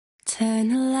Turn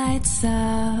the lights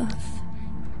off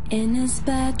in his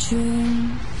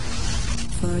bedroom.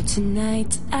 For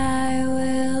tonight I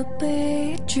will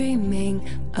be dreaming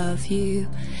of you.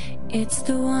 It's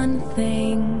the one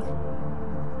thing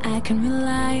I can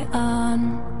rely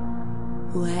on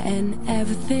when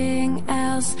everything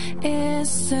else is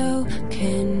so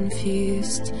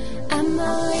confused. I'm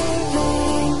not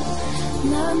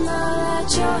leaving, no, no,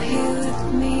 that you're here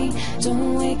with me.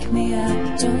 Don't wake me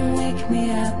up, don't wake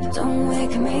me up, don't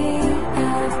wake me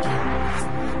up.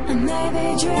 I may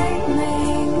be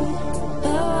dreaming,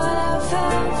 but what I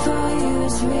found for you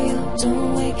is real.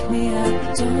 Don't wake me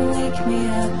up, don't wake me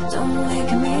up, don't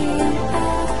wake me up.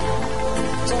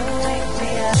 Don't wake me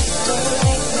up, don't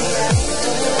wake me up,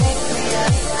 don't wake me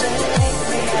up, don't wake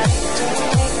me up, don't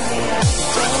wake me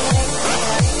up,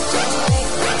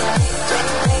 don't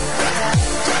wake me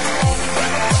up,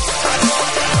 don't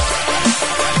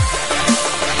wake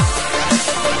me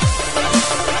up, don't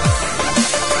wake me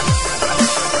up, don't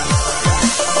wake me up.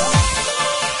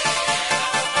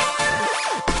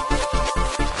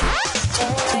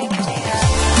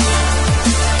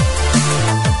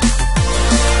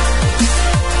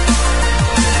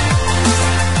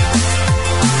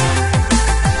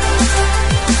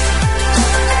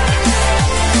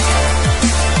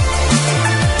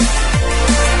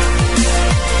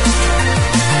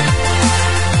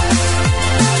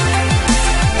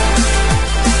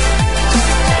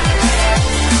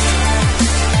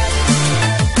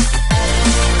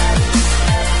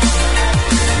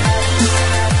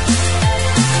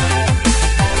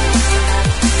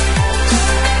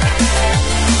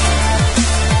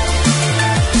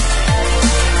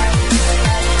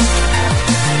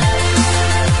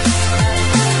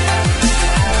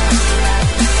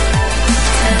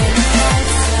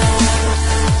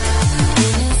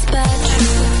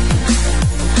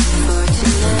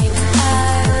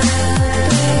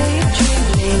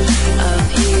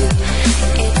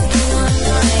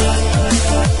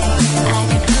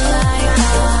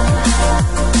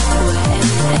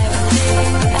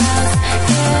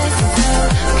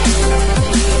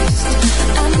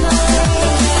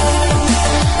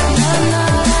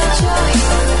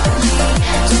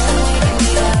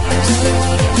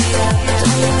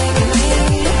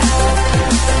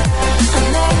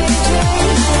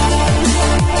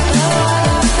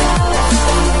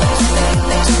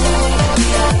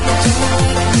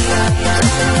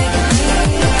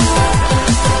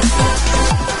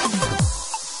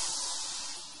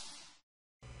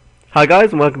 Hi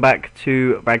guys, and welcome back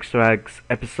to Rags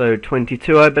episode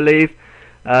 22, I believe.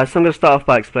 So I'm going to start off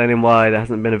by explaining why there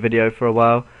hasn't been a video for a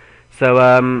while. So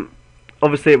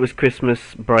obviously it was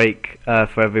Christmas break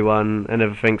for everyone and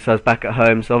everything, so I was back at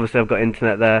home, so obviously I've got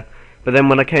internet there. But then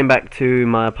when I came back to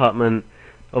my apartment,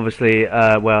 obviously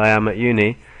where I am at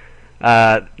uni,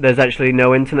 there's actually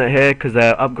no internet here because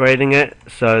they're upgrading it,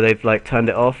 so they've like turned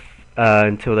it off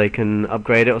until they can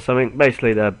upgrade it or something.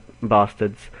 Basically they're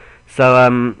bastards. So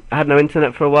I had no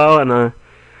internet for a while, and I've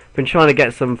been trying to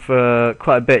get some for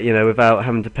quite a bit, you know, without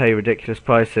having to pay ridiculous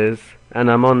prices. And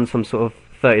I'm on some sort of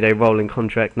 30-day rolling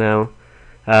contract now.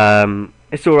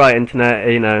 It's alright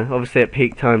internet, you know. Obviously at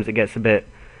peak times it gets a bit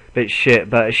shit,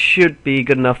 but it should be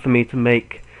good enough for me to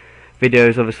make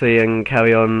videos, obviously, and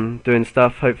carry on doing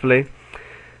stuff, hopefully.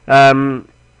 So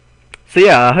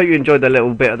yeah, I hope you enjoyed that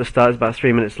little bit at the start. It's about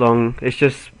 3 minutes long. It's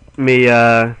just me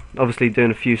obviously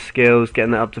doing a few skills,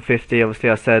 getting that up to 50. Obviously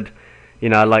I said, you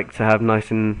know, I like to have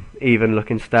nice and even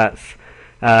looking stats.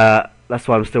 That's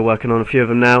why I'm still working on a few of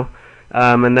them now.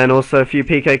 And then also a few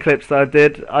PK clips that I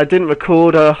did. I didn't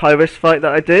record a high risk fight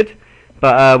that I did,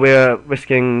 but we were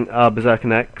risking our Berserker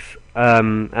necks,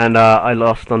 and I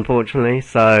lost, unfortunately,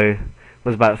 so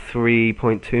was about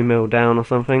 3.2 mil down or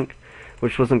something,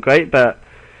 which wasn't great, but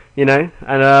you know.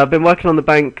 And I've been working on the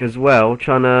bank as well,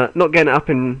 trying to not getting it up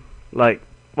in, like,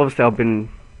 obviously I've been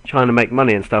trying to make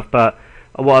money and stuff, but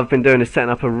what I've been doing is setting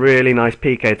up a really nice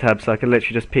PK tab so I can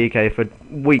literally just PK for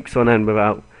weeks on end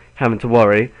without having to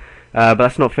worry. But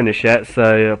that's not finished yet,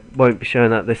 so I won't be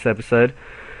showing that this episode.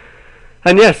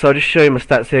 And yes, yeah, so I'll just show you my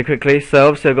stats here quickly. So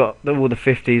obviously I've got all the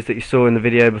 50s that you saw in the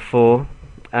video before,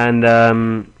 and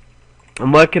I'm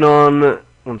working on,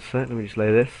 one sec, let me just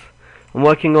lay this. I'm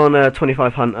working on a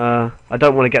 25 Hunter. I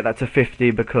don't want to get that to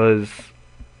 50 because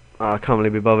I can't really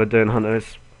be bothered doing Hunter.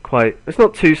 It's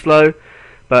not too slow,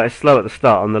 but it's slow at the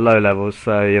start on the low levels,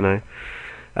 so you know.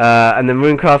 And then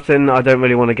runecrafting, I don't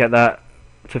really want to get that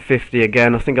to 50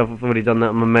 again. I think I've already done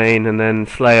that on my main. And then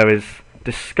Slayer is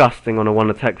disgusting on a 1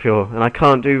 attack fuel, and I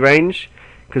can't do range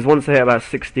because once I hit about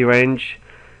 60 range,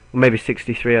 maybe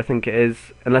 63 I think it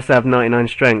is, unless I have 99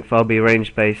 strength, I'll be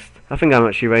range based. I think I'm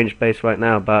actually range based right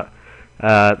now, but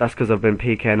That's because I've been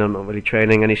PKing and not really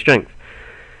training any strength.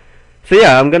 So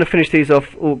yeah, I'm going to finish these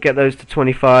off, get those to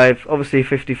 25. Obviously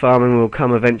 50 farming will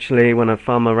come eventually when I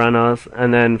farm my Ranars,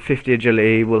 and then 50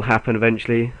 agility will happen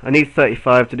eventually. I need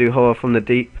 35 to do Horror from the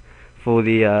Deep for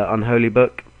the Unholy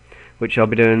book, which I'll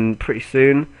be doing pretty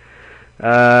soon.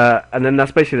 And then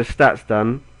that's basically the stats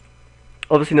done.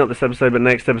 Obviously not this episode, but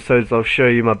next episodes I'll show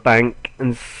you my bank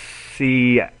and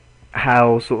see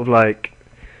how sort of like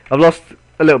I've lost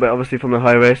a little bit obviously from the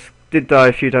high risk. Did die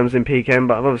a few times in PKM,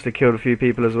 but I've obviously killed a few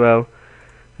people as well.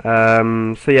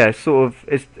 So yeah, it's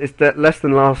less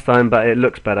than last time, but it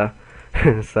looks better.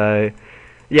 So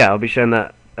yeah, I'll be showing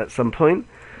that at some point.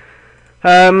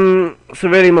 So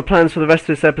really, my plans for the rest of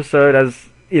this episode, as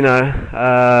you know,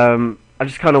 I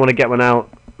just kind of want to get one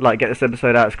out, like get this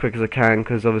episode out as quick as I can,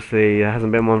 because obviously there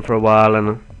hasn't been one for a while,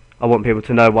 and I want people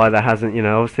to know why there hasn't. You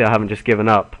know, obviously I haven't just given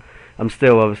up. I'm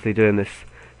still obviously doing this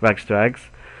Rags to Rags.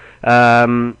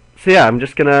 So yeah, I'm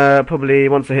just gonna probably,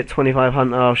 once I hit 25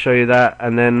 Hunter, I'll show you that,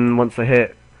 and then once I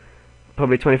hit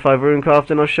probably 25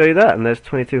 Runecrafting, I'll show you that, and there's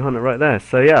 22 Hunter right there.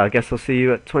 So yeah, I guess I'll see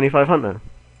you at 25 Hunter.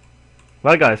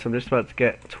 Right guys, so I'm just about to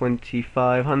get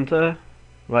 25 Hunter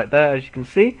right there, as you can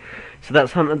see. So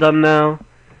that's Hunter done now.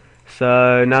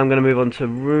 So now I'm going to move on to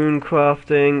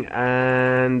Runecrafting,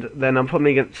 and then I'm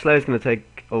probably Slayer's going to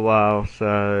take a while,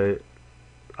 so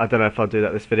I don't know if I'll do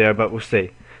that this video, but we'll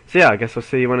see. So yeah, I guess I'll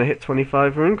see you when I hit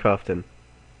 25 Runecrafting.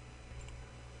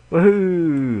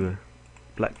 Woohoo!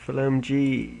 Blackful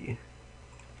MG.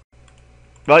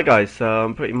 Right guys, so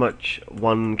I'm pretty much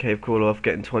one cave crawler off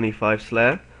getting 25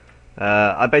 Slayer.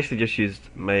 I basically just used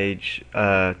Mage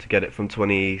to get it from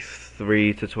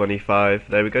 23 to 25.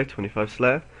 There we go, 25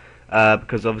 Slayer.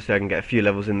 Because obviously I can get a few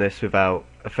levels in this without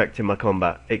affecting my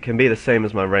combat. It can be the same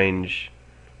as my range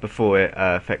before it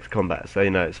affects combat, so you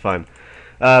know it's fine.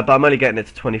 But I'm only getting it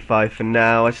to 25 for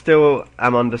now. I still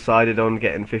am undecided on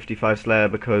getting 55 Slayer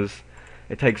because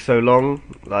it takes so long,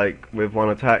 like with one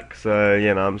attack, so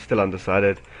you know I'm still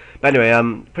undecided. But anyway,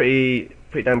 I'm pretty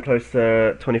damn close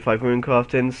to 25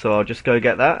 Runecrafting, so I'll just go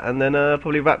get that and then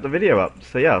probably wrap the video up.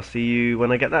 So yeah, I'll see you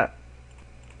when I get that.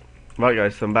 Right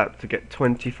guys, so I'm about to get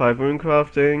 25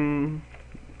 Runecrafting.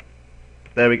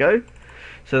 There we go.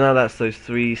 So now that's those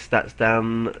 3 stats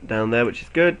down there, which is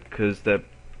good because they're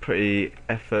pretty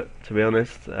effort, to be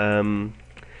honest.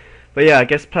 But yeah, I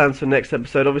guess plans for next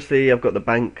episode. Obviously, I've got the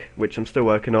bank, which I'm still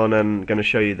working on and going to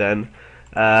show you then.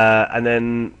 And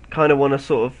then kind of want to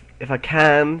sort of, if I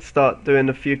can, start doing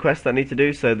a few quests that I need to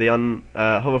do. So the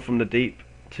Horror from the Deep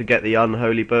to get the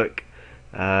Unholy book.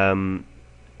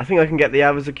 I think I can get the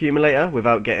Hours Accumulator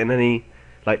without getting any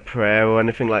like prayer or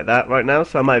anything like that right now.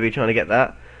 So I might be trying to get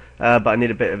that. But I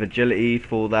need a bit of agility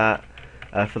for that.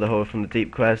 For the Horror from the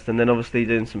Deep quest, and then obviously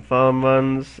doing some farm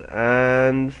runs,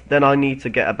 and then I need to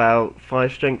get about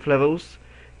 5 strength levels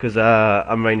because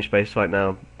I'm range based right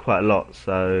now quite a lot,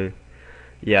 so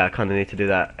yeah, I kind of need to do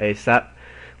that ASAP,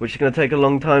 which is going to take a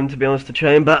long time to be honest to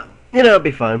train, but you know it'll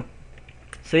be fine.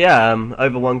 So yeah,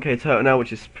 over 1k total now,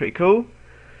 which is pretty cool,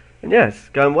 and yeah, it's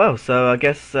going well. So I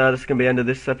guess this is going to be the end of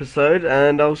this episode,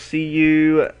 and I'll see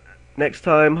you next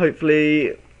time,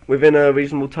 hopefully within a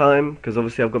reasonable time, because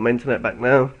obviously I've got my internet back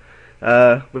now,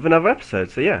 with another episode.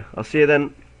 So yeah, I'll see you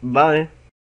then. Bye.